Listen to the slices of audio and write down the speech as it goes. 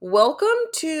Welcome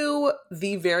to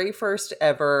the very first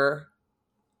ever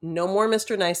No More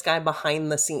Mr. Nice Guy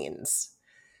behind the scenes.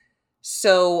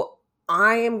 So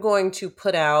I am going to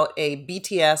put out a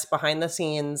BTS behind the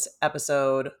scenes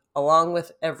episode along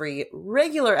with every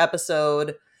regular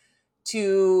episode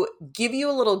to give you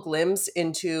a little glimpse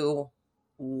into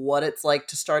what it's like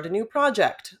to start a new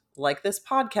project like this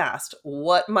podcast,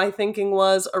 what my thinking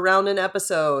was around an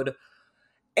episode,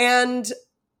 and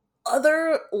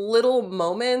other little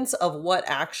moments of what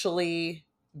actually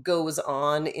goes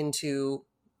on into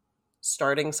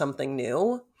starting something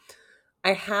new.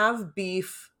 I have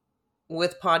beef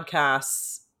with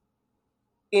podcasts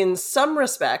in some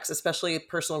respects, especially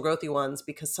personal growthy ones,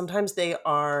 because sometimes they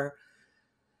are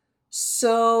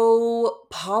so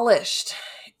polished.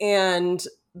 And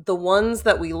the ones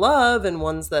that we love and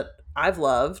ones that I've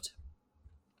loved,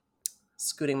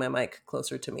 scooting my mic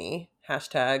closer to me,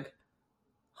 hashtag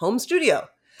home studio.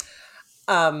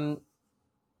 Some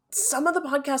of the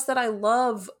podcasts that I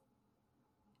love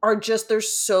are just, they're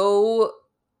so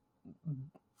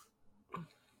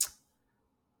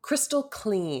crystal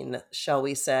clean, shall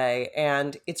we say.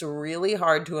 And it's really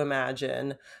hard to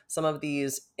imagine some of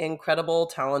these incredible,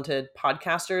 talented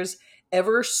podcasters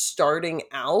ever starting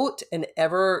out and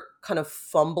ever kind of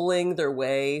fumbling their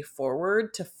way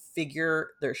forward to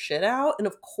figure their shit out. And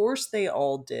of course they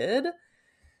all did.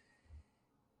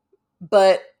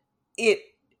 But it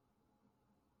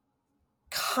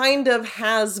kind of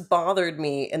has bothered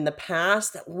me in the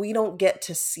past that we don't get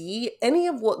to see any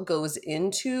of what goes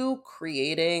into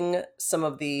creating some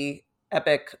of the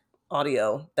epic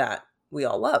audio that we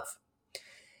all love.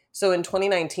 So in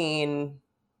 2019,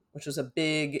 which was a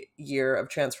big year of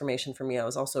transformation for me, I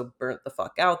was also burnt the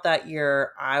fuck out that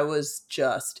year. I was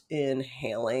just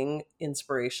inhaling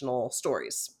inspirational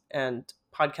stories, and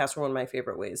podcasts were one of my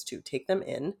favorite ways to take them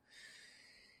in.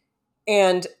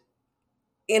 And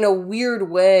in a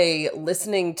weird way,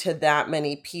 listening to that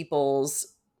many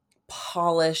people's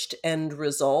polished end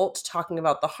result, talking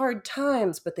about the hard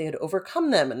times, but they had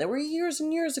overcome them, and they were years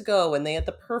and years ago, and they had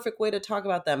the perfect way to talk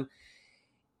about them,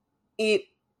 it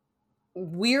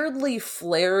weirdly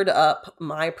flared up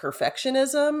my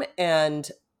perfectionism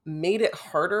and made it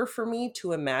harder for me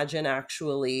to imagine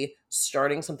actually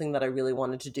starting something that I really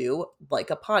wanted to do,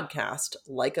 like a podcast,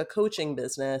 like a coaching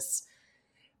business,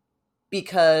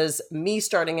 because me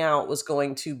starting out was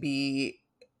going to be,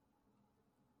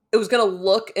 it was going to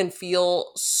look and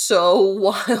feel so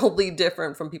wildly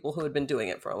different from people who had been doing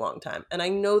it for a long time. And I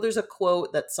know there's a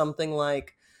quote that's something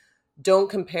like, don't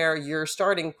compare your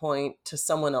starting point to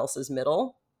someone else's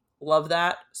middle. Love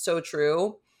that. So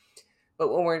true.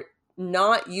 But when we're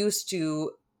not used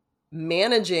to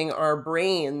managing our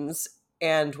brains,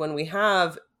 and when we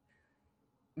have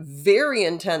very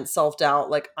intense self-doubt,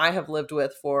 like I have lived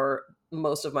with for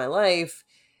most of my life,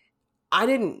 I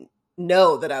didn't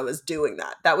know that I was doing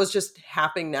that. That was just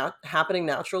happening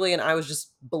naturally, and I was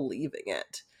just believing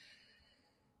it.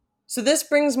 So this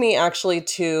brings me actually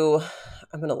to,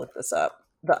 I'm going to look this up,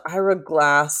 the Ira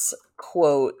Glass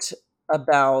quote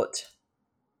about,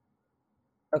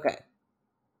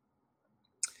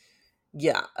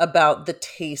 about the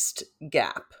taste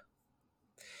gap.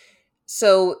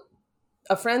 So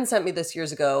a friend sent me this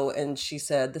years ago, and she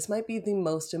said, this might be the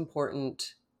most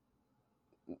important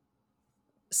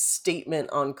statement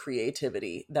on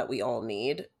creativity that we all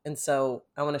need. And so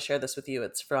I want to share this with you.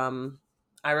 It's from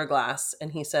Ira Glass,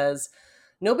 and he says,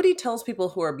 nobody tells people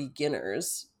who are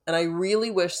beginners, and I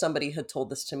really wish somebody had told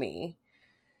this to me,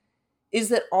 is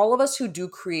that all of us who do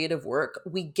creative work,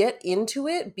 we get into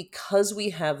it because we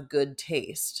have good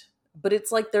taste. But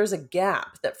it's like there's a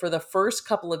gap that for the first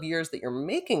couple of years that you're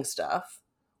making stuff,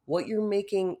 what you're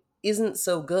making isn't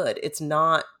so good. It's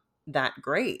not that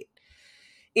great.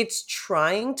 It's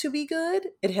trying to be good.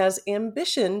 It has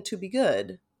ambition to be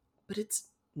good, but it's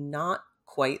not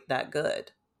quite that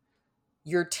good.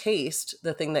 Your taste,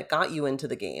 the thing that got you into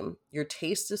the game, your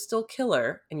taste is still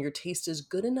killer, and your taste is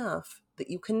good enough that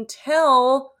you can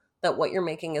tell that what you're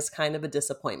making is kind of a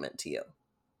disappointment to you.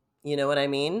 You know what I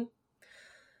mean?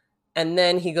 And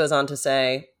then he goes on to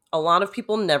say, a lot of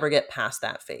people never get past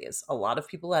that phase. A lot of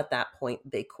people at that point,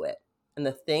 they quit. And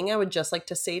the thing I would just like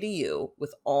to say to you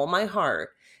with all my heart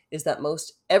is that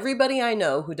most everybody I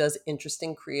know who does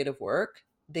interesting creative work,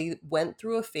 they went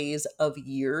through a phase of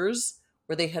years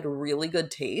where they had really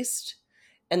good taste,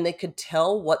 and they could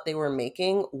tell what they were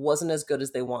making wasn't as good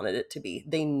as they wanted it to be.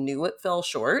 They knew it fell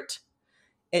short.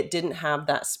 It didn't have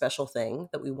that special thing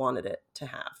that we wanted it to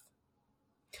have.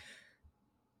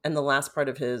 And the last part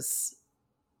of his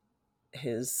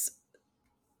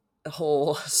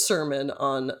whole sermon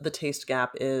on the taste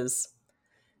gap is,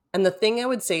 And the thing I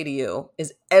would say to you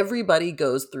is everybody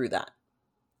goes through that.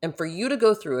 And for you to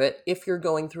go through it, if you're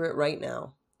going through it right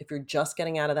now, if you're just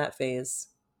getting out of that phase,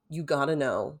 you got to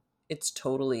know it's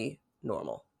totally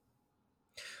normal.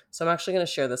 So I'm actually going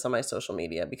to share this on my social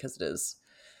media because it is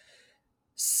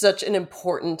such an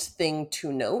important thing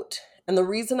to note. And the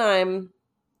reason I'm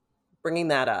bringing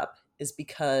that up is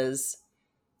because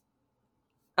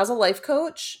as a life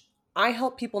coach, I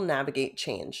help people navigate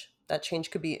change. That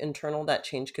change could be internal, that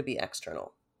change could be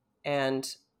external.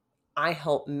 And I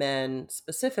help men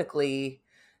specifically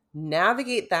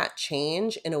navigate that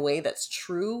change in a way that's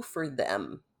true for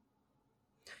them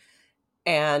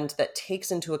and that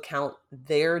takes into account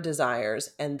their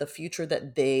desires and the future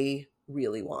that they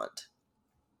really want.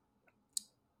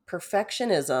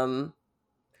 Perfectionism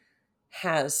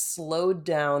has slowed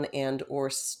down and or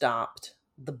stopped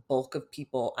the bulk of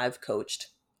people I've coached,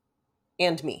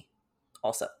 and me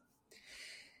also.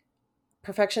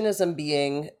 Perfectionism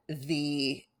being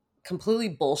the completely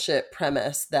bullshit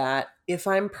premise that if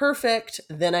I'm perfect,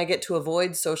 then I get to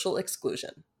avoid social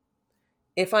exclusion.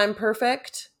 If I'm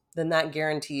perfect, then that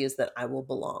guarantees that I will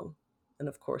belong. And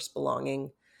of course,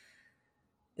 belonging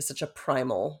is such a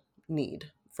primal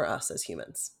need for us as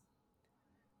humans.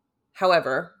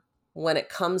 However, when it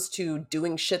comes to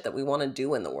doing shit that we want to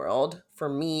do in the world, for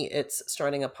me, it's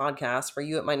starting a podcast. For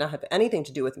you, it might not have anything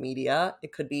to do with media.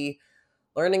 It could be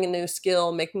learning a new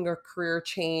skill, making a career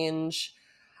change,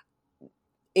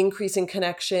 increasing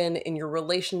connection in your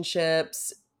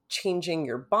relationships, changing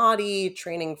your body,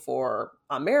 training for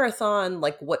a marathon,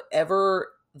 like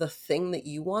whatever the thing that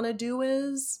you want to do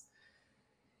is,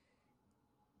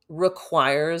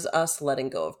 requires us letting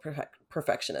go of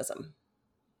perfectionism.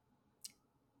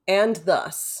 And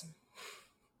thus,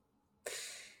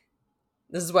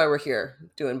 this is why we're here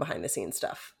doing behind the scenes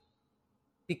stuff,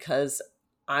 because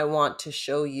I want to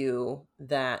show you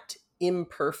that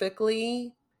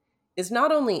imperfectly is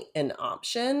not only an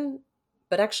option,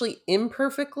 but actually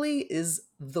imperfectly is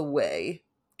the way,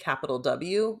 capital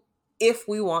W, if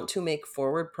we want to make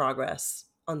forward progress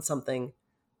on something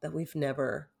that we've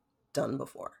never done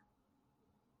before.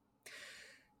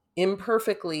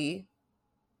 Imperfectly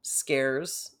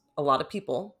scares a lot of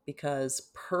people because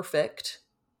perfect,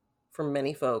 for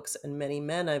many folks and many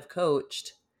men I've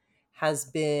coached, has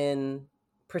been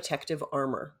protective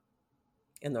armor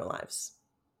in their lives.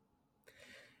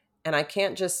 And I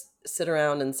can't just sit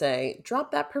around and say,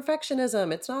 drop that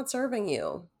perfectionism, it's not serving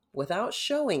you, without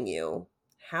showing you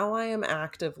how I am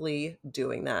actively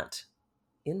doing that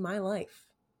in my life.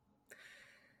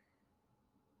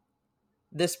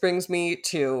 This brings me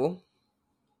to,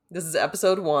 this is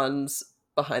episode 1's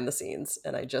behind the scenes,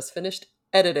 and I just finished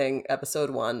editing episode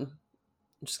 1.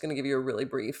 I'm just going to give you a really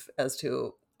brief as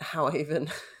to how I even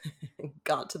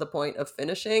got to the point of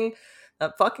finishing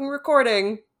that fucking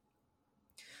recording.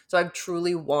 So I've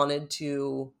truly wanted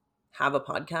to have a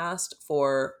podcast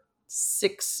for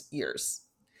 6 years.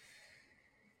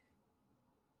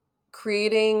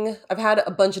 I've had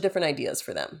a bunch of different ideas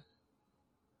for them.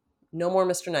 No More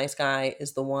Mr. Nice Guy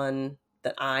is the one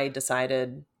that I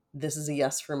decided this is a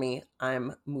yes for me.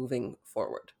 I'm moving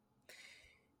forward.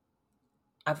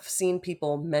 I've seen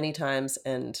people many times,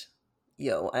 and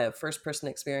I have first person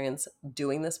experience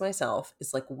doing this myself.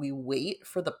 It's like we wait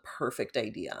for the perfect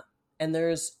idea. And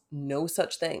there's no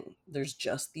such thing. There's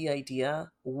just the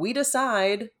idea we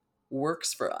decide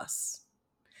works for us.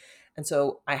 And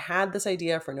so I had this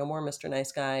idea for No More Mr.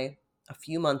 Nice Guy a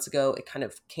few months ago. It kind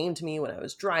of came to me when I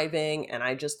was driving, and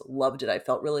I just loved it. I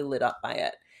felt really lit up by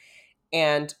it.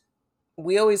 And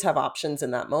we always have options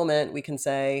in that moment. We can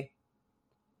say,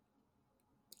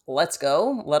 let's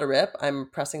go, let it rip. I'm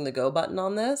pressing the go button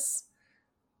on this.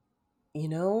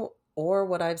 Or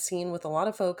what I've seen with a lot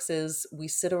of folks is we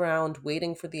sit around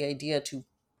waiting for the idea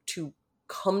to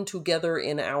come together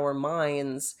in our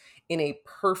minds in a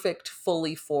perfect,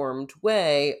 fully formed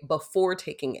way before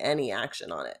taking any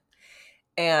action on it.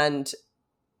 And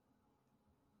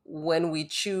when we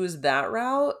choose that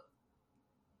route,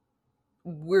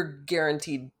 we're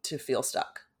guaranteed to feel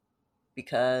stuck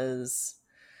because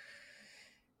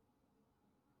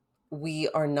we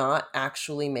are not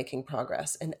actually making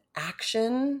progress. And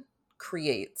action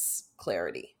creates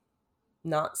clarity,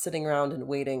 not sitting around and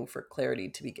waiting for clarity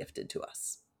to be gifted to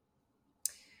us.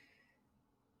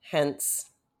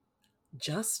 Hence,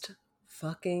 just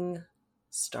fucking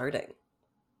starting.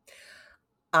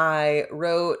 I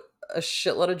wrote a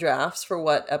shitload of drafts for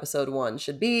what episode 1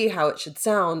 should be, how it should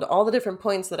sound, all the different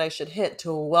points that I should hit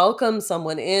to welcome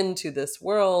someone into this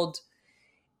world.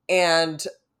 And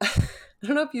I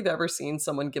don't know if you've ever seen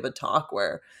someone give a talk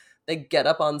where they get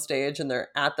up on stage and they're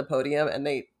at the podium and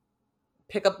they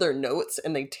pick up their notes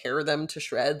and they tear them to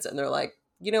shreds and they're like,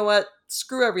 you know what?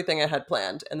 Screw everything I had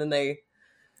planned. And then they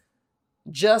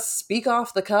just speak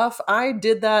off the cuff. I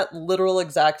did that literal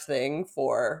exact thing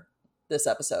for this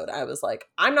episode. I was like,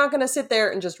 I'm not going to sit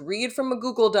there and just read from a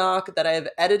Google Doc that I've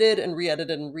edited and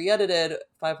re-edited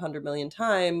 500 million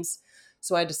times.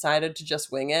 So I decided to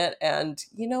just wing it. And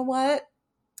you know what?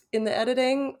 In the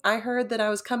editing, I heard that I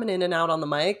was coming in and out on the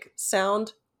mic,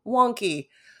 sound wonky.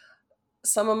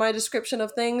 Some of my description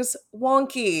of things,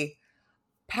 wonky.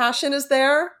 Passion is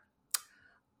there.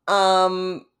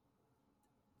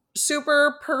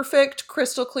 Super perfect,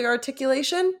 crystal clear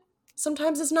articulation.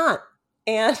 Sometimes it's not.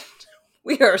 And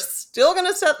we are still going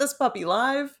to set this puppy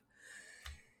live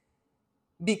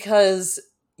because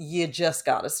you just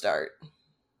got to start.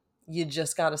 You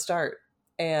just got to start.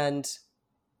 And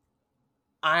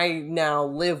I now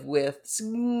live with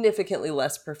significantly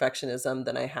less perfectionism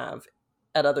than I have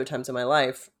at other times in my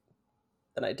life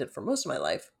than I did for most of my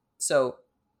life. So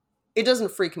it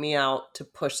doesn't freak me out to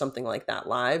push something like that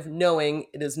live, knowing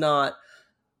it is not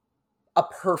a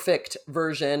perfect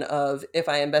version of if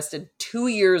I invested 2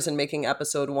 years in making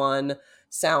episode 1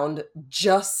 sound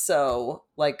just so.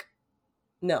 Like,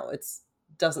 no, it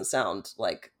doesn't sound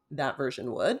like that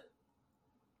version would.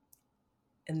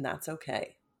 And that's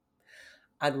okay.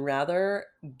 I'd rather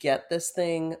get this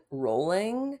thing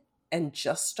rolling and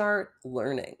just start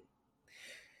learning.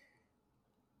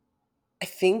 I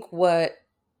think what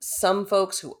some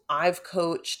folks who I've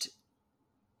coached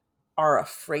are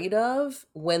afraid of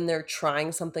when they're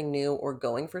trying something new or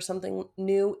going for something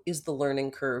new is the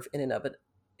learning curve in and of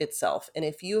itself. And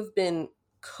if you've been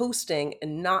coasting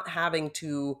and not having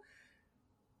to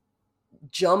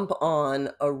jump on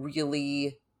a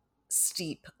really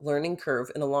steep learning curve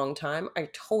in a long time, I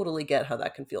totally get how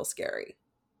that can feel scary.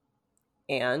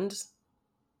 And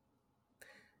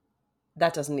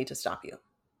that doesn't need to stop you.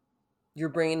 Your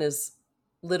brain is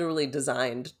literally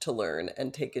designed to learn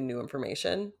and take in new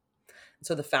information.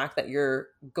 So the fact that you're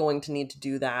going to need to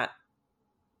do that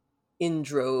in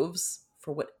droves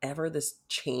for whatever this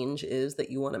change is that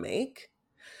you want to make,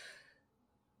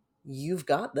 you've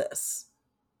got this.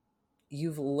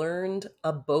 You've learned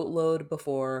a boatload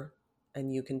before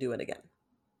and you can do it again.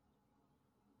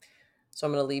 So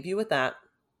I'm going to leave you with that.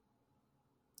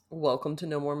 Welcome to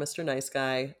No More Mr. Nice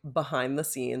Guy, behind the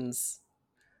scenes.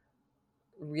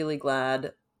 Really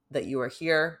glad that you are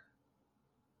here.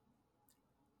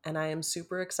 And I am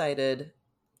super excited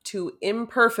to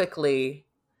imperfectly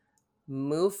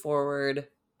move forward,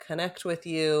 connect with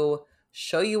you,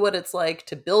 show you what it's like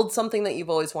to build something that you've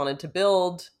always wanted to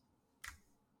build.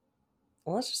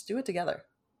 Well, let's just do it together.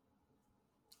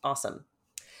 Awesome.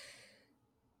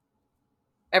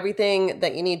 Everything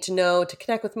that you need to know to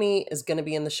connect with me is going to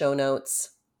be in the show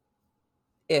notes.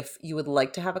 If you would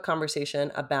like to have a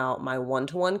conversation about my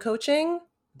one-to-one coaching,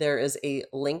 there is a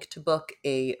link to book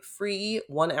a free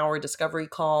 1-hour discovery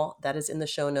call that is in the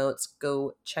show notes.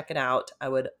 Go check it out. I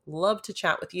would love to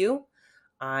chat with you.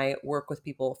 I work with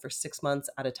people for 6 months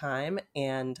at a time,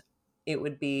 and it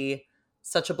would be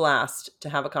such a blast to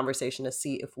have a conversation to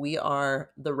see if we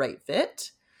are the right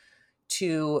fit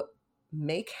to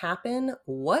make happen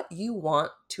what you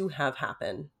want to have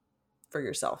happen for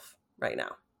yourself right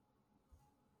now.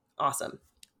 Awesome.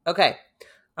 Okay.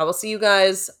 I will see you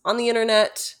guys on the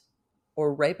internet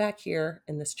or right back here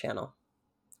in this channel.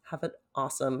 Have an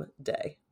awesome day.